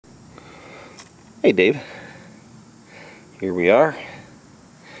Hey Dave, here we are.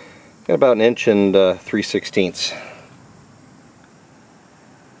 Got about 1 inch and 3/16.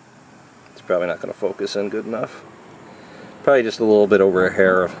 It's probably not going to focus in good enough. Probably just a little bit over a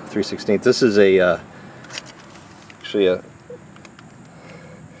hair of 3/16. This is actually a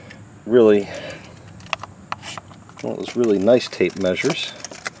really one of those really nice tape measures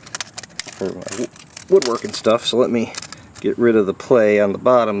for my woodworking stuff. So let me get rid of the play on the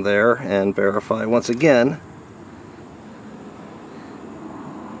bottom there and verify once again.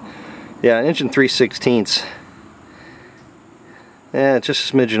 Yeah, 1 inch and 3/16. Yeah,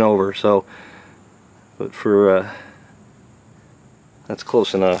 just a smidgen over. So, but for that's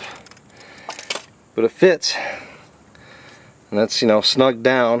close enough. But it fits, and that's, you know, snug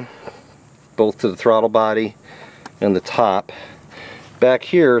down both to the throttle body and the top. Back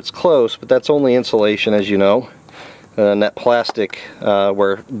here it's close, but that's only insulation, as you know. And that plastic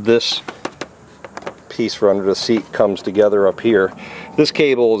where this piece for under the seat comes together up here. This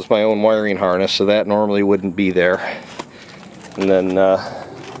cable is my own wiring harness, so that normally wouldn't be there. And then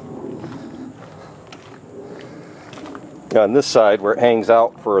on this side where it hangs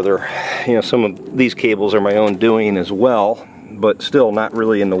out further, you know, some of these cables are my own doing as well, but still not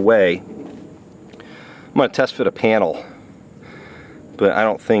really in the way. I'm going to test fit a panel, but I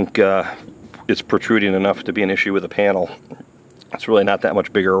don't think it's protruding enough to be an issue with the panel. It's really not that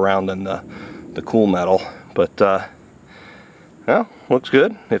much bigger around than the cool metal, but well, looks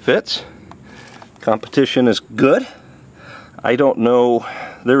good. It fits. Competition is good. I don't know,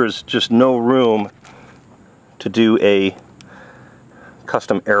 there is just no room to do a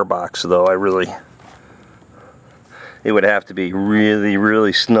custom airbox though. It would have to be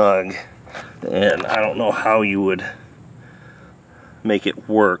really snug, and I don't know how you would make it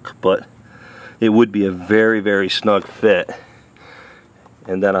work, but it would be a very snug fit.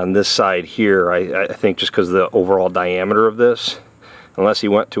 And then on this side here, I think just because of the overall diameter of this, unless you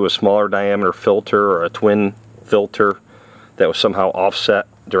went to a smaller diameter filter or a twin filter that was somehow offset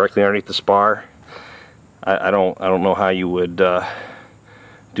directly underneath the spar, I don't know how you would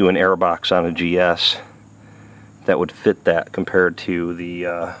do an airbox on a GS that would fit that compared to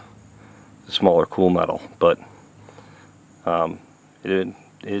the smaller cool metal. But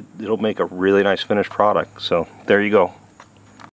it'll make a really nice finished product. So there you go.